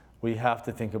 we have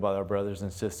to think about our brothers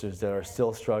and sisters that are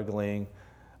still struggling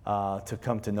to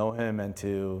come to know him and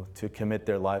to commit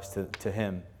their lives to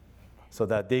him so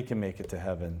that they can make it to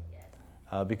heaven.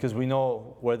 Because we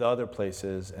know where the other place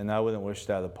is, and I wouldn't wish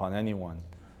that upon anyone.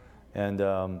 And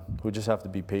we just have to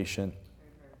be patient.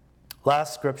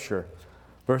 Last scripture,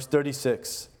 verse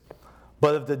 36.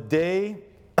 But of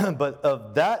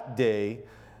that day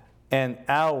and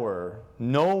hour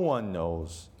no one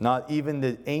knows, not even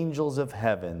the angels of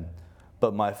heaven,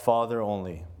 but my Father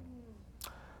only.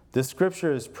 This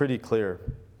scripture is pretty clear.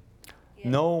 Yeah.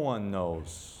 No one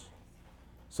knows.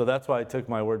 So that's why I took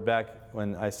my word back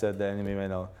when I said the enemy may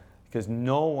know. Because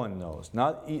no one knows.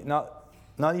 Not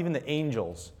even the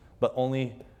angels, but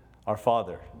only our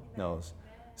Father knows.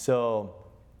 So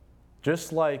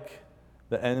just like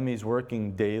the enemy's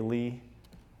working daily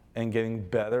and getting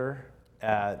better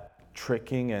at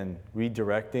tricking and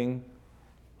redirecting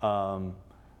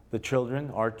the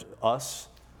children, us,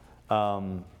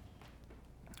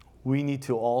 we need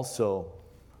to also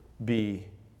be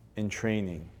in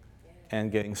training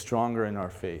and getting stronger in our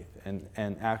faith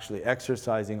and actually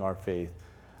exercising our faith,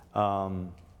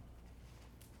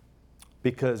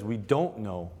 because we don't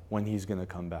know when he's going to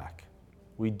come back.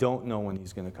 We don't know when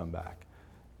he's going to come back.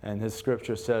 And his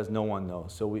scripture says no one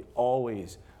knows. So we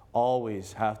always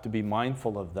have to be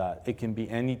mindful of that. It can be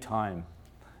any time.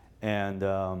 And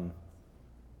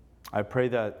I pray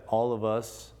that all of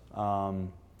us,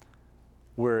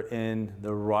 we're in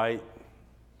the right,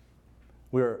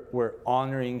 we're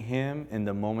honoring him in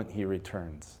the moment he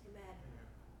returns. Amen.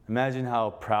 Imagine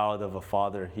how proud of a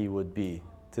father he would be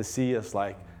to see us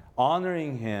like,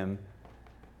 honoring Him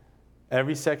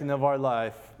every second of our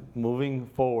life, moving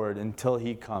forward until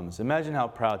He comes. Imagine how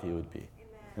proud He would be.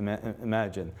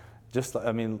 Imagine. Just,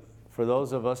 I mean, for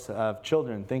those of us that have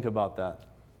children, think about that,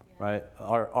 right?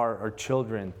 Our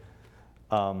children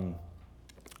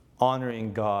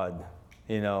honoring God,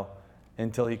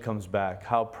 until He comes back.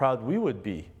 How proud we would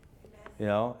be,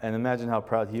 and imagine how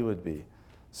proud He would be.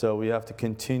 So we have to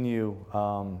continue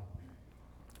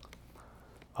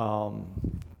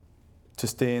to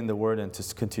stay in the Word and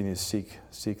to continue to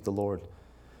seek the Lord.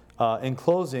 In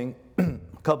closing, a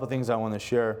couple of things I want to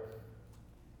share.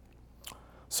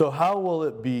 So how will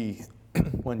it be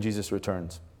when Jesus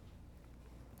returns?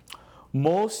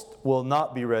 Most will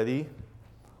not be ready,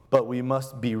 but we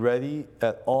must be ready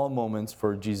at all moments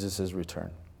for Jesus'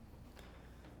 return.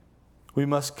 We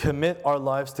must commit our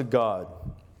lives to God.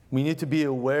 We need to be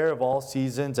aware of all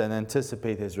seasons and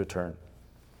anticipate His return.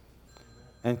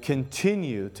 And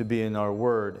continue to be in our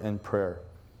word and prayer.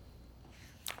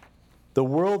 The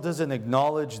world doesn't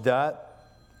acknowledge that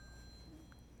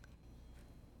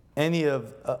any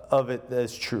of it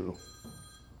is true.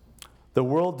 The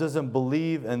world doesn't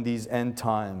believe in these end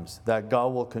times, that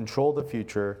God will control the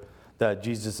future, that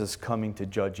Jesus is coming to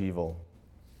judge evil.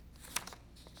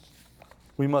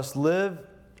 We must live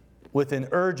with an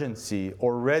urgency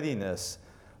or readiness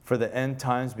for the end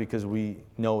times because we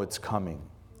know it's coming.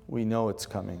 We know it's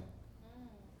coming.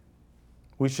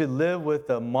 We should live with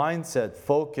a mindset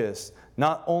focused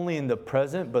not only in the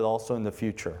present but also in the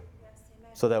future,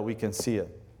 so that we can see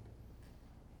it.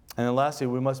 And then lastly,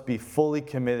 we must be fully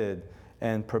committed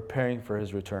and preparing for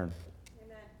His return.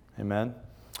 Amen.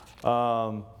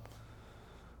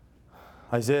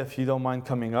 Isaiah, if you don't mind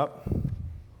coming up.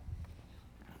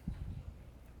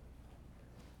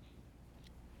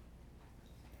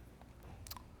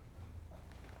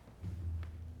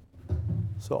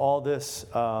 So all this,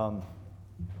 God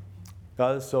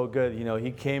is so good.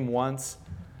 He came once,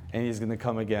 and He's going to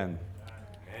come again.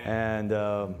 And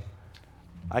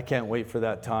I can't wait for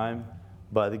that time.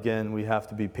 But again, we have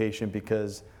to be patient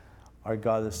because our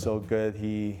God is so good.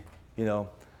 He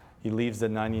leaves the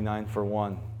 99 for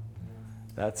one.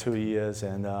 That's who He is.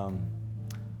 And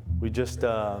we just,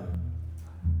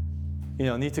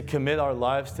 need to commit our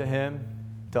lives to Him,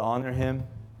 to honor Him.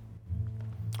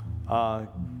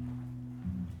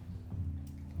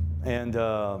 And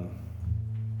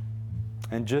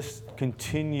just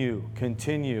continue.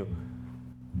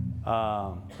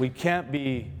 We can't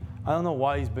be, I don't know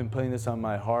why He's been putting this on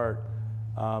my heart,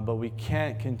 but we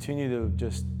can't continue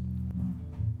to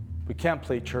we can't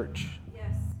play church. Yes.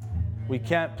 We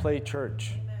can't play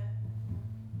church. Amen.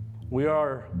 We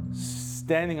are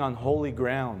standing on holy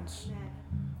grounds.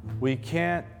 Amen. We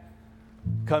can't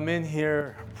come in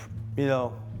here,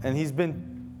 and He's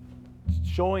been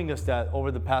showing us that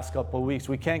over the past couple of weeks.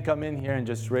 We can't come in here and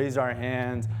just raise our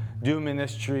hands, do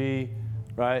ministry,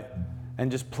 right? And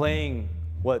just playing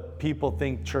what people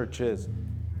think church is.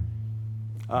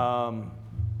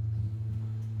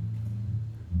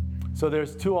 So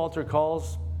there's 2 altar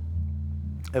calls.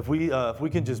 If we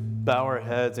can just bow our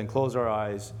heads and close our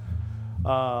eyes.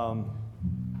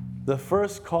 The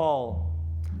first call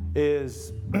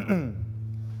is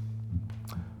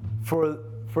for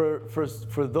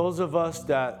those of us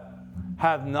that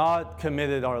have not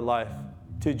committed our life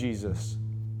to Jesus.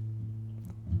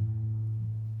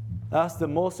 That's the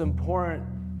most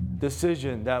important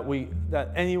decision that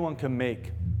anyone can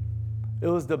make. It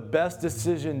was the best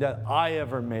decision that I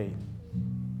ever made.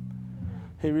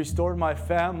 He restored my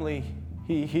family.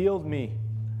 He healed me.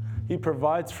 He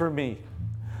provides for me.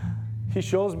 He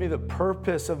shows me the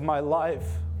purpose of my life,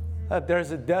 that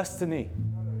there's a destiny.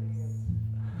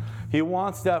 He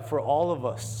wants that for all of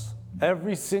us,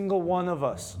 every single one of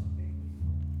us.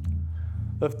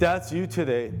 If that's you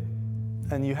today,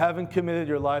 and you haven't committed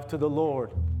your life to the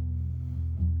Lord,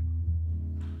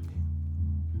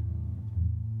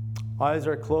 eyes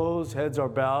are closed, heads are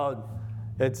bowed,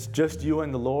 it's just you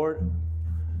and the Lord,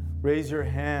 raise your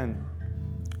hand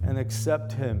and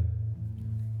accept Him.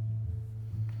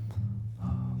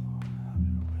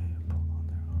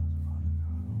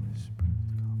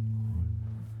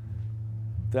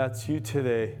 If that's you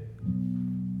today,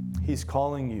 He's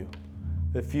calling you.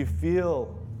 If you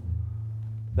feel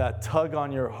that tug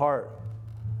on your heart,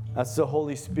 that's the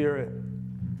Holy Spirit.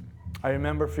 I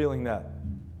remember feeling that.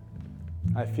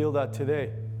 I feel that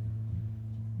today.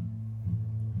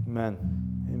 Amen.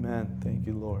 Amen. Thank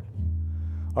you, Lord.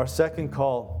 Our second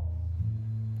call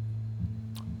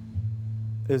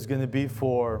is going to be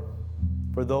for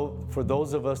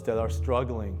those of us that are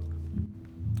struggling.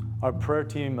 Our prayer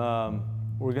team,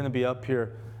 we're going to be up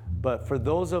here. But for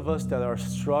those of us that are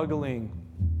struggling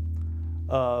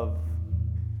of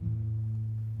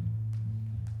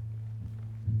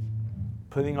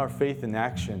putting our faith in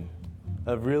action,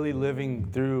 of really living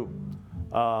through,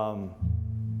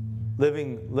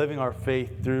 living our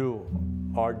faith through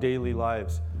our daily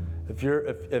lives. If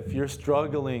you're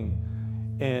struggling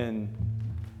in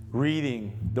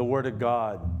reading the Word of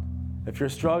God, if you're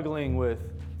struggling with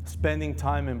spending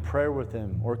time in prayer with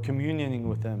Him or communioning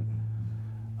with Him,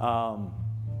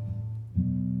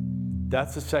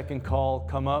 that's the second call.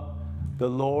 Come up. The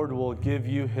Lord will give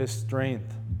you His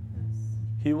strength.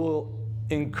 He will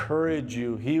encourage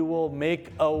you. He will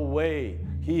make a way.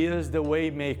 He is the way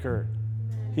maker.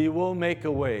 He will make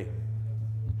a way.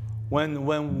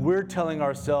 When we're telling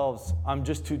ourselves, I'm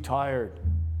just too tired,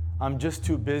 I'm just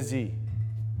too busy,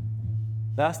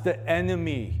 that's the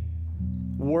enemy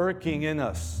working in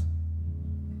us,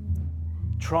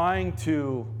 trying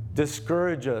to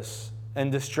discourage us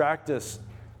and distract us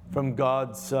from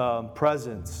God's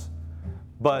presence.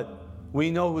 But we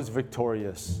know who's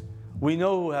victorious. We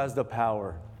know who has the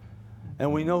power.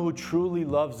 And we know who truly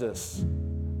loves us.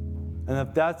 And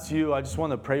if that's you, I just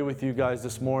want to pray with you guys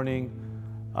this morning.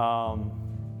 And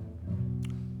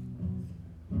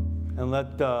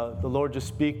let the Lord just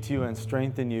speak to you and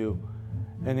strengthen you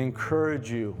and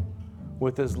encourage you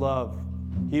with His love.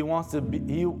 He wants to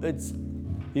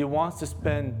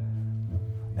spend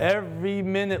every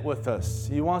minute with us.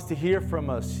 He wants to hear from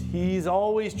us. He's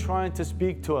always trying to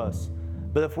speak to us.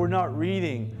 But if we're not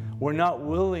reading, we're not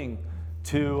willing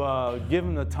to give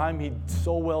Him the time He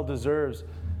so well deserves,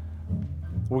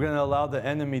 we're going to allow the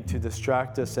enemy to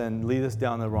distract us and lead us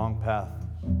down the wrong path.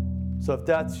 So if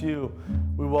that's you,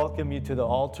 we welcome you to the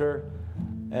altar,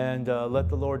 and let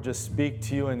the Lord just speak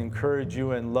to you and encourage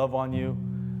you and love on you.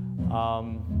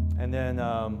 And then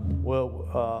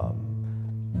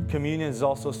communion is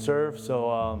also served, so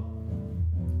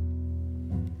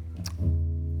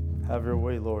have your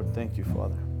way, Lord. Thank you,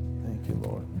 Father. Thank you,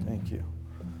 Lord. Thank you.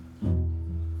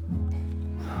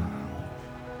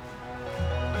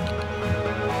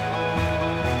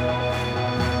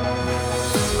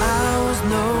 I was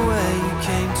nowhere, you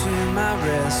came to my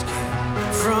rescue.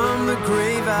 From the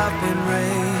grave I've been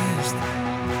raised.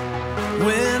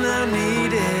 When I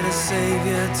needed a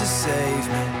savior to save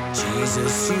me,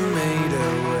 Jesus, you made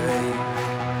a way.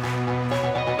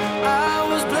 I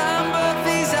was blind, but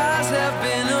these eyes have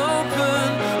been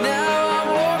opened. Now I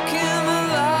walk in the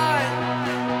light.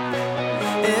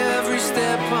 Every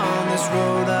step on this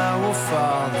road I will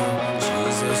follow.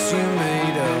 Jesus, you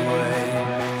made a way.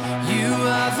 You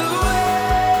are the way.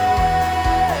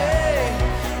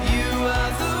 You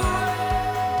are the way.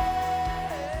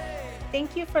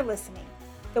 Thank you for listening.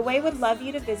 The Way would love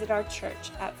you to visit our church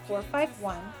at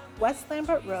 451 West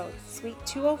Lambert Road, Suite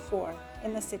 204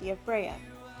 in the city of Brea.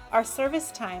 Our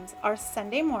service times are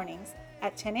Sunday mornings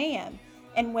at 10 a.m.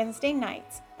 and Wednesday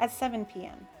nights at 7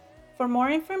 p.m. For more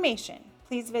information,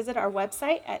 please visit our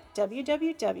website at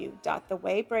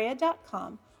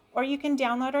www.thewaybrea.com, or you can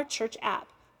download our church app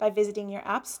by visiting your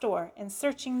app store and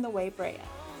searching The Way Brea.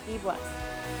 Be blessed.